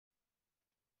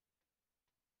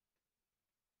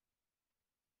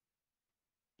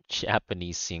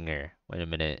Japanese singer. Wait a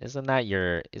minute. Isn't that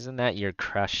your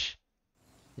crush?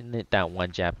 Isn't it that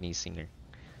one Japanese singer?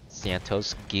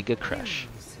 Santos Giga Crush.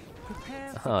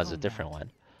 Oh, it's a different one.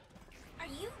 Are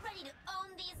you ready to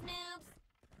own these noobs?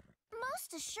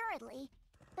 Most assuredly.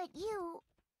 But you,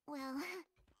 well,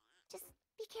 just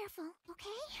be careful,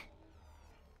 okay?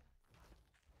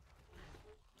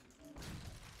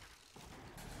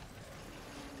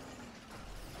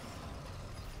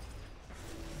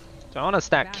 Do I want to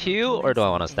stack Q or do I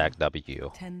want to stack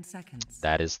W? 10 seconds.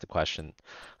 That is the question.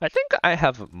 I think I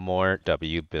have more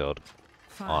W build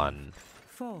on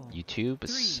 4, YouTube, 3,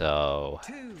 so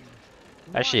 2,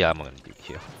 actually I'm gonna do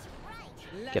Q.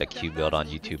 let Get a the Q build on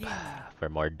battle YouTube begin. for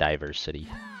more diversity.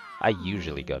 I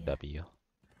usually go W.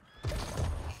 Good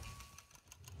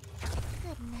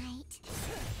night. You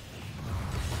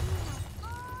have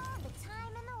all the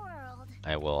time in the world.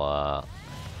 I will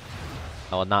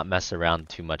not mess around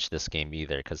too much this game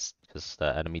either, because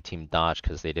the enemy team dodged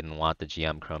because they didn't want the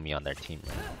GM Chromie on their team.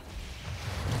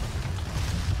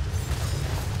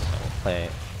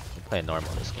 Right? So we'll play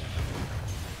normal this game.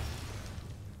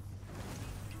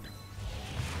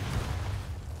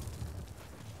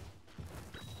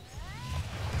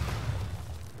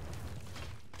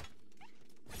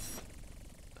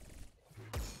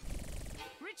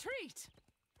 Retreat.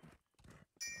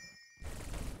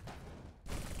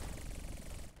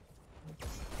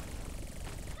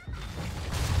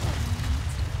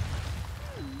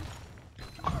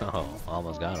 Oh,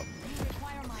 almost got him.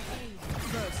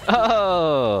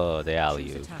 Oh, the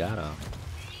alley-oop. Got him.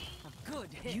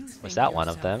 Was that one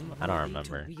of them? I don't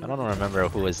remember. I don't remember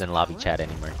who was in lobby chat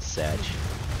anymore. Sedge.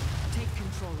 Take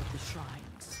control of the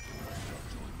shrines.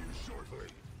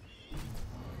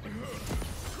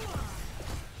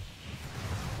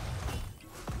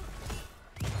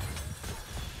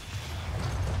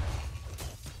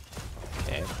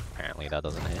 Okay, apparently that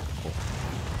doesn't hit. Cool.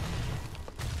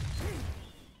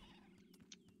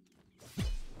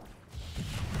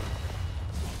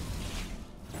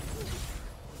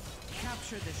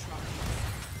 Capture the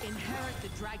shrines. Inherit the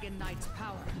Dragon Knight's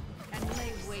power and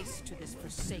lay waste to this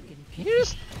forsaken Can people. you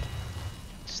just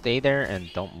stay there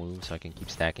and don't move so I can keep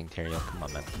stacking Terrio? Come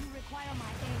on, man. You require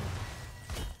my aid.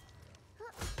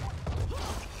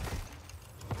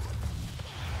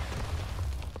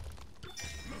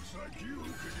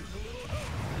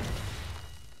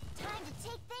 Time to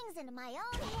take things into my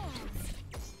own hands.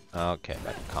 Okay,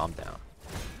 better calm down.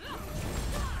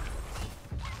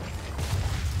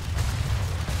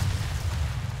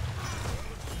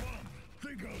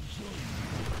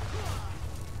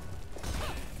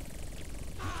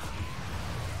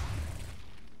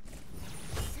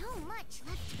 So much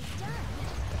left to be done.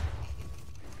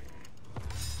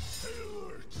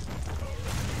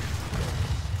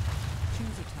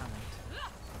 Choose a talent.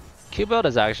 Q build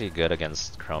is actually good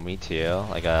against Chromie too.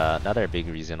 Like another big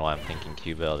reason why I'm thinking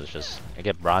Q build is just I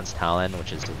get Bronze Talon,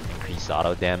 which is increased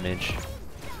auto damage,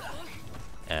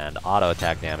 and auto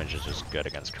attack damage is just good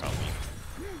against Chromie.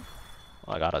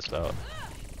 Well, I got us both.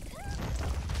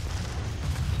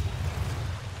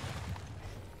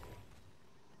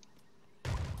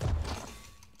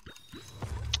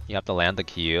 You have to land the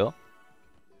Q.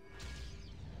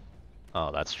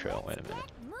 Oh, that's true. Wait a minute.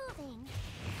 Moving.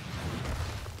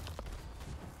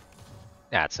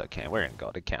 That's okay. We're in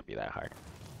gold. It can't be that hard.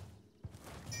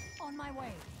 On my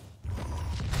way.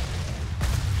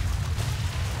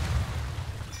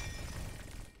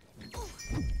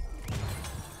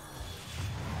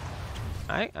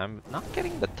 I'm not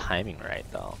getting the timing right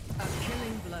though. A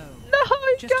killing blow. No,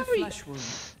 it Just a got me. flesh wound.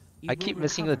 You I will keep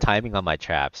missing the recover. timing on my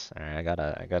traps. Alright,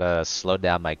 I gotta slow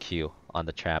down my Q on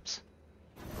the traps.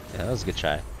 Yeah, that was a good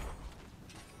try.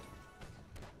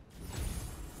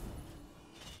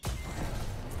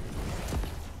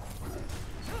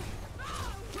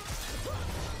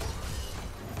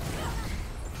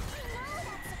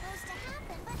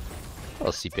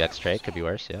 Little CPX trade could be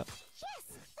worse, yeah. Yes,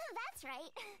 that's right.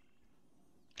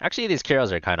 Actually, these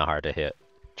Kyros are kind of hard to hit.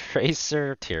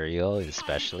 Tracer, Tyrael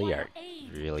especially are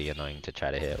really annoying to try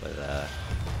to hit with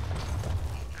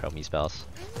Chromie spells.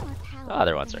 I'm more The powerful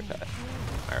other ones than are I good.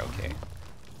 appear. Are okay.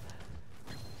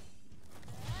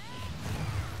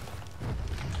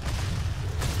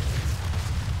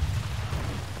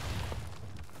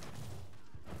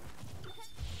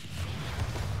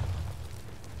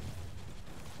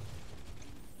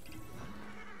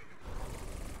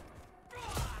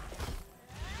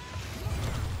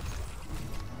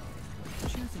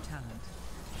 Choose a talent.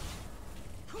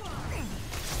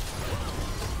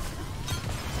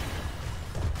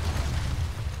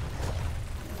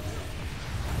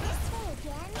 This way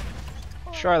again?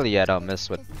 Or Surely I don't miss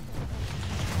with just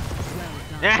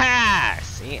Ah!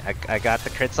 See, I got the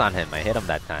crits on him. I hit him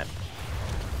that time.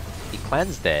 He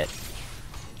cleansed it,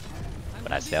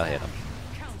 but I still hit him.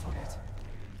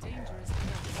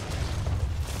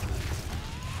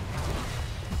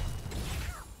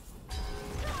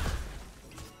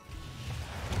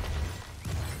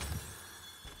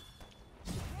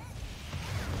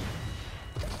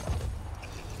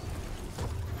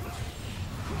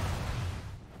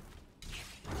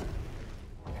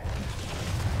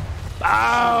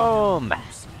 Boom!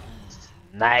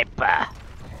 Sniper!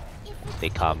 They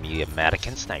call me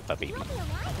American Sniper, baby. You'll be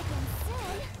alive again soon.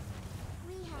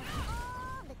 We have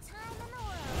all the time in the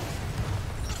world.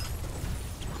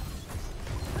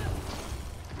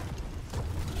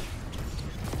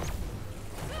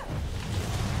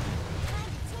 Time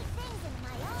to take things into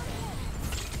my own hands.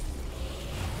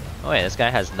 Oh wait, this guy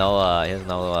has no, he has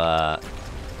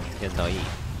no E.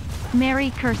 Merry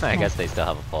Christmas. I guess they still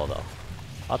have a pull though.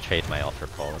 I'll trade my ult for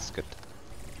pull, that's good.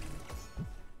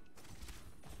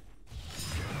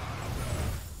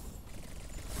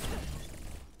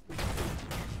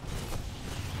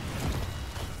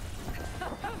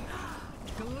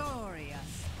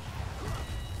 Glorious.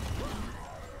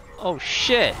 Oh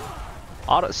shit!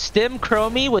 Auto stim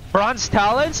Chromie with bronze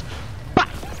talons? Bah!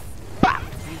 Bah!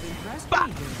 Bah!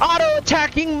 Auto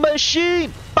attacking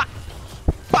machine! Bah!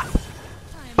 Bah!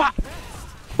 Bah!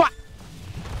 Bah!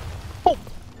 Oh!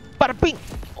 Bada bing!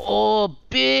 Oh,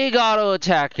 big auto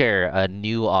attacker! A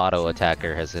new auto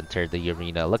attacker has entered the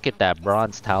arena. Look at that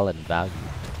bronze talon value.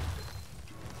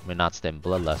 I mean, not stim,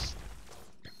 bloodlust.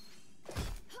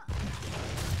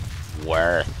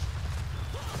 Worth.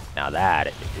 Now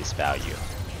that is value.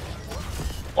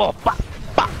 Oh, bah,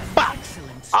 bah, bah.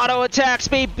 Auto attacks,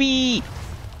 baby!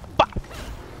 Bah.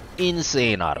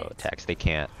 Insane auto attacks. They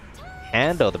can't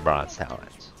handle the bronze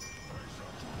talents.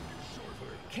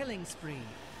 Killing spree.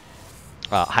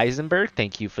 Heisenberg,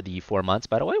 thank you for the 4 months,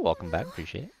 by the way. Welcome back.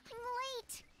 Appreciate it. I'm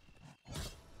late.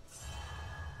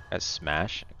 A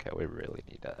smash. Okay, we really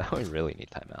need that. We really need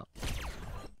timeout.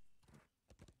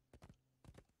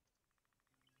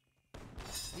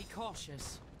 Be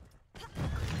cautious.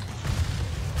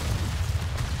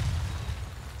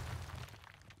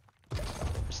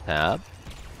 First tab.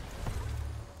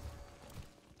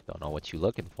 Don't know what you're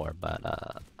looking for, but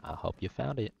I hope you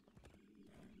found it.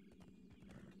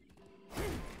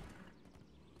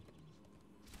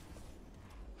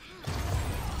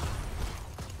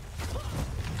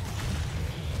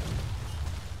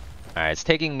 Alright, it's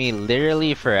taking me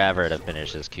literally forever to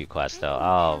finish this Q quest though.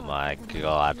 Oh my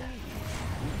god.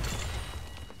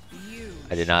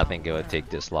 I did not think it would take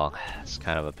this long. It's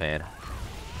kind of a pain.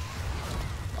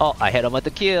 Oh, I hit him with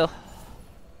the Q.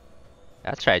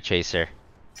 That's right, Chaser.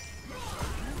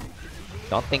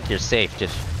 Don't think you're safe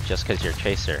just because you're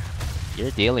Chaser.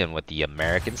 You're dealing with the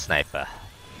American Sniper.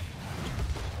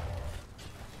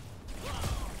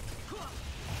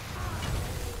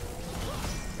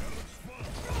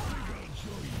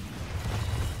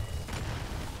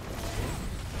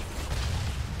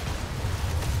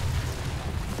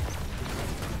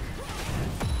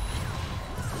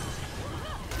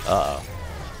 Uh-oh.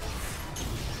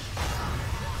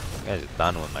 You guys are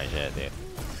done with my shit, dude.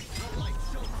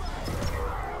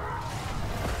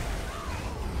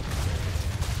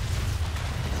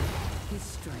 His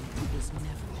strength was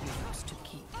never yours to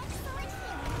keep.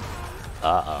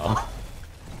 Uh-oh.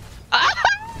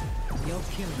 You're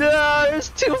killing. No, there's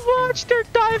too much! Their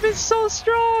dive is so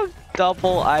strong!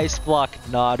 Double ice block,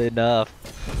 not enough.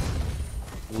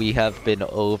 We have been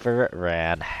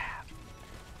overran.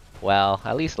 Well,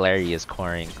 at least Larry is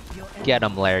coring. Get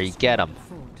him, Larry, get him.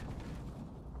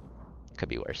 Could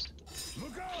be worse.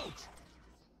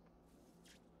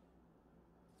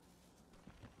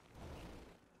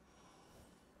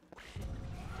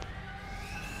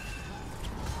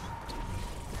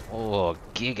 Oh,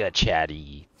 Giga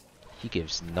Chatty. He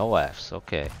gives no Fs,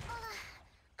 okay.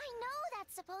 I know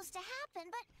that's supposed to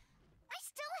happen, but I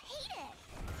still hate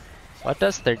it. What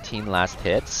does 13 last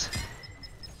hits?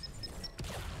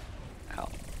 Ow.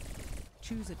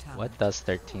 Choose a talent. What does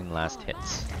 13 last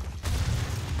hits?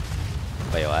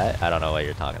 Wait, what? I don't know what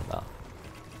you're talking about.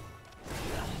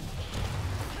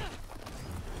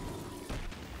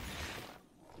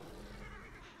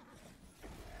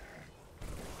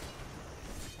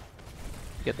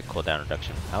 Get the cooldown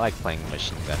reduction. I like playing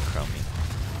machine gun Chromie.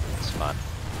 It's fun.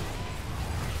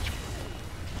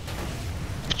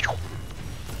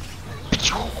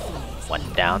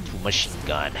 One down to machine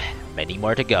gun. Many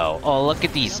more to go. Oh, look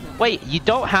at these. Wait, you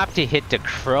don't have to hit the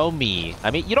Chromie.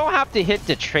 I mean, you don't have to hit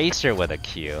the Tracer with a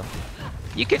Q.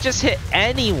 You could just hit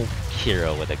any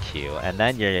hero with a Q, and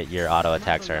then your auto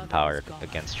attacks are empowered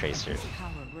against Tracer.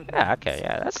 Yeah, okay,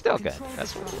 yeah, that's still good.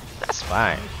 That's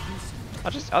fine.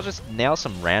 I'll just nail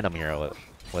some random hero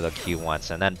with a Q once,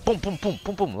 and then boom, boom, boom,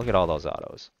 boom, boom. Look at all those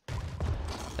autos.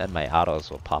 Then my autos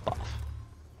will pop off.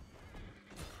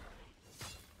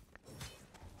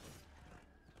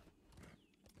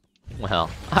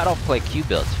 Well, I don't play Q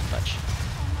build too much.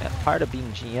 And part of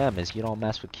being GM is you don't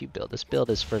mess with Q build. This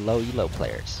build is for low elo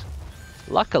players.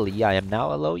 Luckily, I am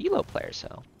now a low elo player,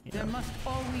 so you know. There must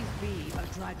always be a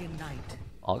dragon knight.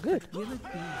 All good. Will it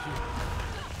be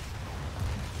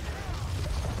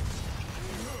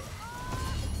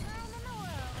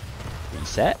you?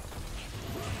 Reset.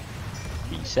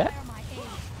 Reset.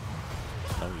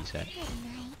 No reset.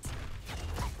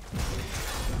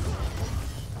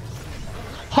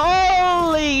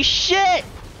 Holy shit!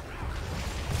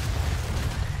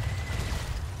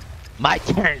 My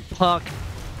turn, punk.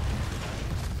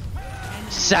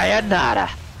 Sayonara.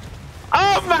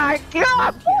 Oh my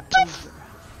god! What the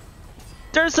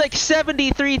There's like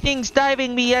 73 things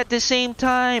diving me at the same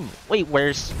time. Wait,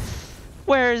 where's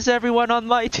everyone on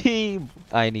my team?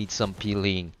 I need some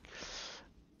peeling.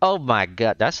 Oh my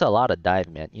god, that's a lot of dive,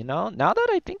 man. You know, now that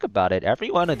I think about it, every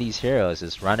one of these heroes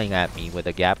is running at me with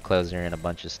a gap closer and a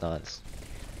bunch of stuns.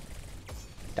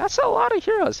 That's a lot of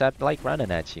heroes that like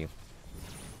running at you.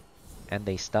 And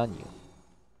they stun you.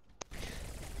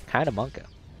 Kinda Monka.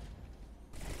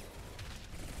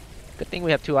 Good thing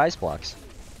we have 2 ice blocks.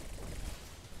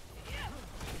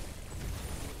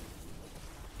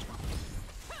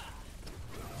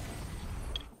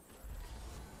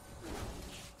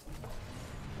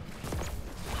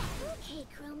 Okay,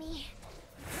 Chromie.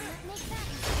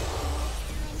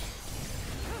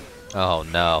 Oh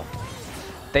no.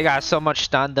 They got so much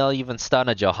stun, they'll even stun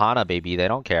a Johanna, baby. They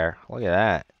don't care. Look at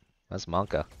that. That's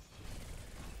Monka.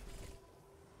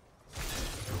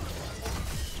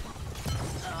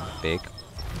 Big.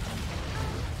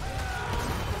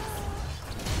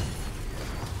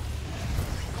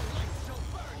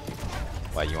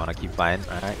 What, you wanna keep fighting?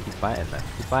 Alright, keep fighting then.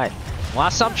 Keep fighting.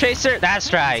 Want some, Tracer?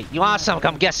 That's right. You want some?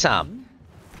 Come get some.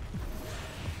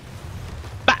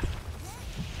 Bah!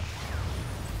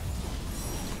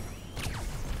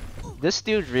 This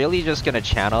dude really just gonna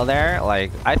channel there?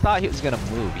 Like, I thought he was gonna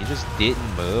move. He just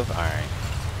didn't move? Alright.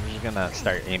 I'm just gonna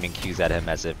start aiming Qs at him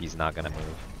as if he's not gonna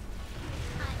move.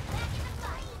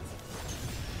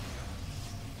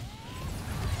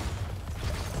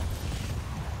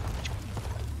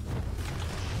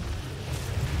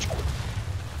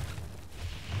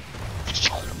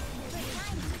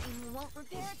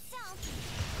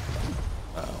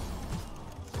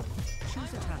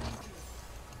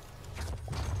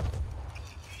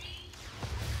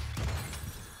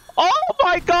 Oh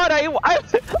my god, I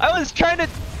was trying to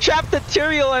trap the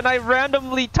Tyrael and I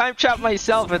randomly time trapped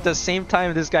myself at the same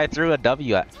time this guy threw a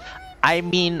W at. I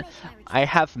mean, I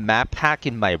have map hack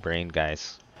in my brain,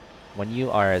 guys. When you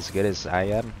are as good as I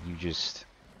am, you just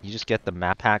get the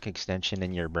map hack extension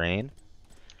in your brain.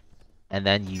 And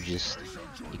then you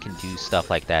can do stuff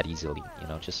like that easily. You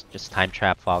know, just time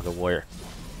trap Fog of War,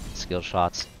 skill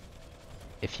shots.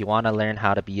 If you want to learn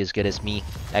how to be as good as me, !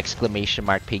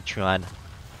 Patreon.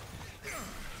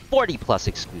 40+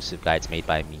 exclusive guides made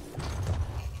by me.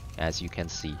 As you can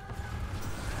see,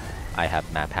 I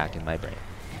have map hack in my brain.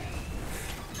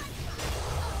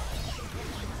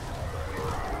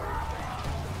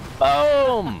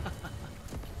 Boom!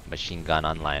 Machine gun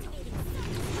online.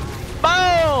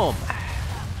 Boom!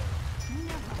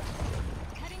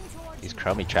 These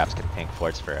Chromie traps can tank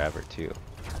forts forever too.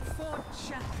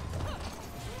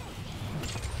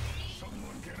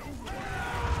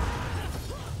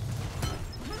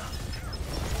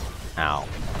 Ow.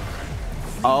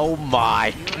 Oh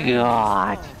my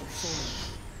god!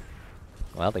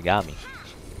 Well, they got me.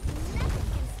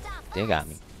 They got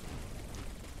me.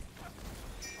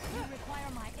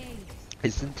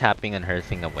 Isn't tapping and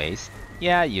hearthing a waste?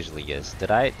 Yeah, it usually is. Did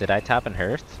I tap and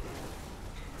hearth?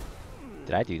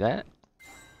 Did I do that?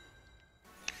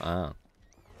 Oh.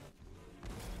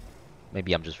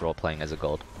 Maybe I'm just role playing as a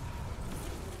gold.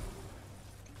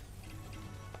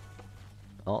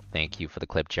 Oh, thank you for the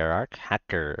clip, Gerarch.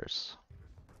 Hackers.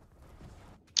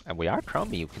 And we are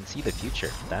Chromie, you can see the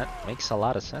future. That makes a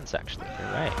lot of sense, actually.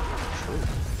 You're right. True.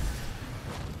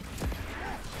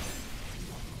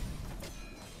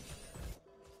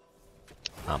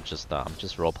 I'm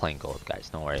just role playing gold, guys.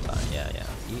 Don't worry about it. Yeah.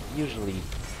 Usually,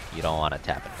 you don't want to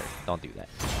tap it. Don't do that.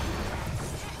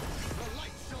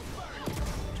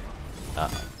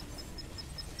 Uh-oh.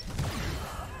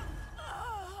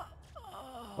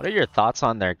 What are your thoughts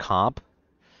on their comp?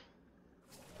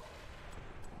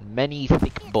 Many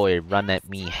thick boy run at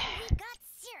me. Got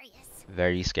serious.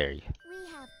 Very scary. We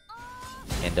have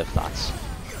all End of thoughts.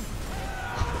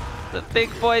 The big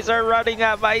boys are running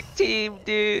at my team,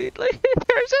 dude. Like,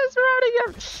 they're just running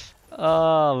at.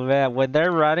 Oh man, when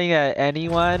they're running at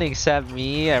anyone except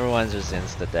me, everyone's just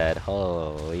insta dead.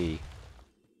 Holy.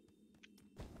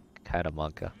 Kinda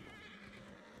monka.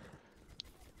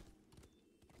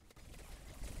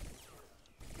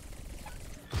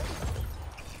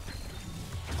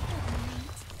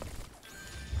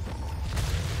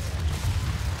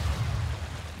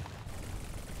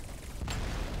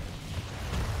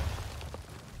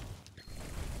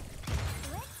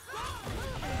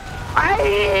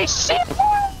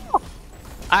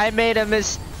 I made a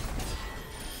mistake.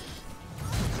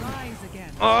 Rise again.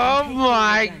 Oh Take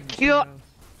my revenge, god. hero.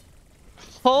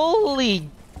 Holy,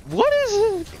 what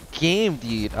is this game,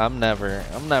 dude? I'm never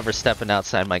stepping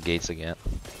outside my gates again.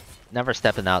 Never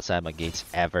stepping outside my gates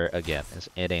ever again.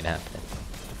 It ain't happening.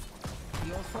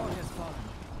 Your fort has fallen.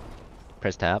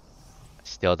 Press tab.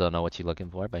 Still don't know what you're looking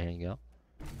for, but here you go.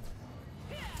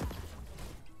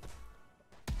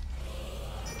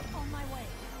 On my way.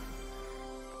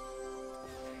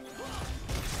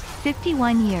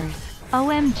 51 years.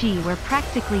 OMG, we're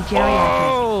practically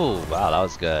geriatric. Oh, wow, that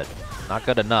was good. Not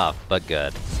good enough, but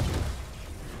good.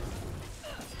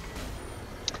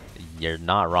 You're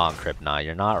not wrong, Krypna.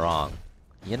 You're not wrong.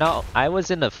 You know, I was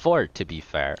in the fort, to be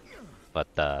fair, but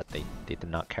they did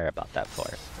not care about that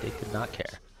fort. They did not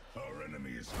care. Our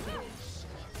enemy is close.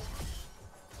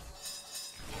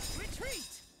 Retreat.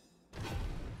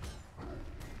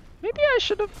 Maybe I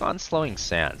should have gone slowing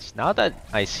sands. Now that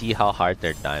I see how hard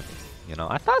they're diving, you know,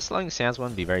 I thought slowing sands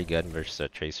wouldn't be very good versus a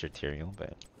tracer Tyrael,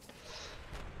 but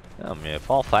I mean, if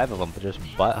all 5 of them were just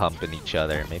butt humping each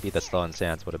other, maybe the slowing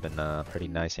sands would have been a pretty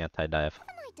nice anti-dive.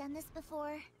 haven't I done this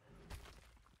before?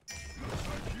 You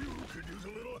could use a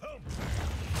little help.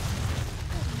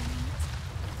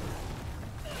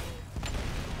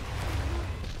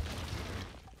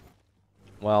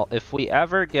 Well, if we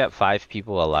ever get 5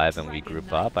 people alive and we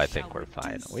group up, I think we're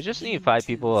fine. We just need 5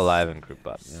 people alive and group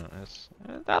up. You know,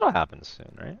 that'll happen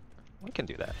soon, right? We can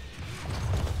do that.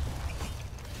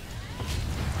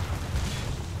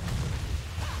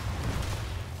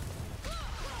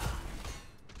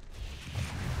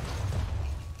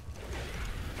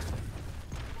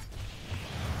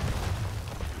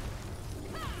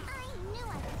 I knew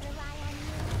I could rely on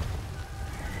you.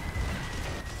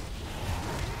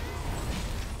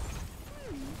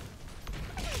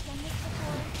 Have I done this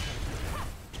before?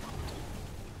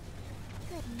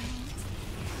 Good night.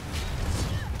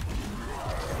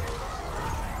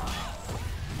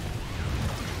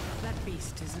 That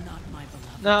beast is not my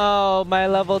beloved. No, my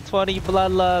level 20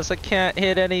 bloodlust. I can't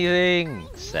hit anything.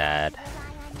 Sad.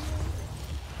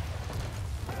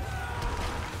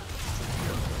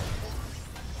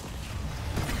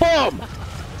 Rely on you. Boom!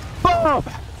 Boom!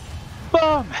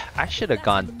 Boom! I should have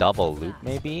gone double loop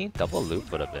maybe. Double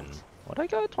loop would have been. Would I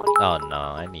go 20? Oh no,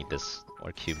 I need this.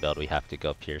 Or Q build, we have to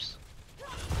go Pierce.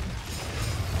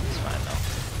 It's fine though.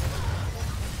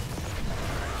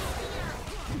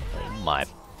 Oh my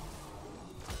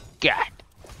god!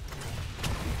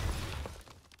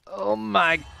 Oh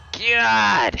my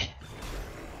god!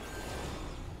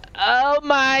 Oh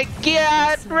my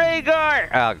god,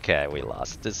 Rhaegar! Okay, we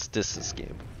lost. This is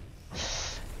game.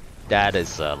 That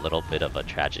is a little bit of a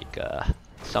tragic,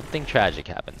 something tragic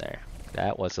happened there.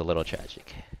 That was a little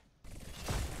tragic.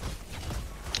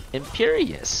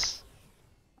 Imperious.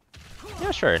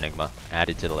 Yeah, sure, Enigma.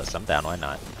 Added to the list. I'm down, why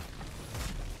not?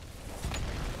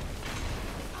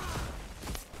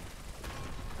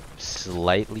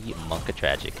 Slightly monka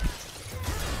tragic.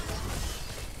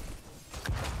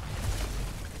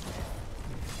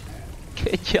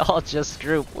 Could y'all just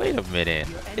group? Wait a minute.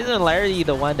 Isn't Larry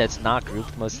the one that's not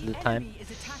grouped most of the time? Enemy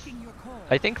is attacking your core.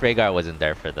 I think Rhaegar wasn't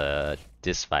there for the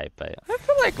this fight, but I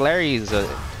feel like Larry's the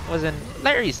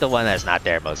one that's not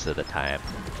there most of the time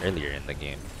earlier in the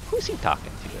game. Who's he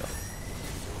talking to though?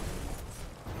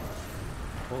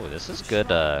 Oh, this is good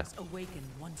Shrines awaken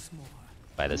once more.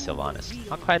 by the Sylvanas.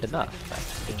 Not quite enough, but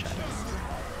good try.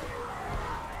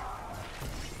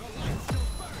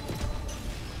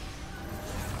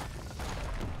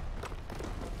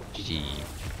 GG.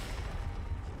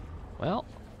 Well,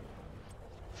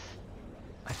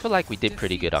 I feel like we did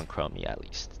pretty good on Chromie at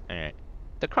least. Alright.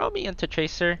 The Chromie into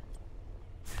Tracer,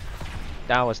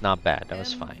 that was not bad. That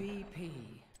was fine. MVP.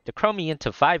 The Chromie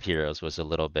into 5 heroes was a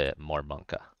little bit more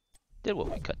monka. Did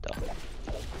what we could though.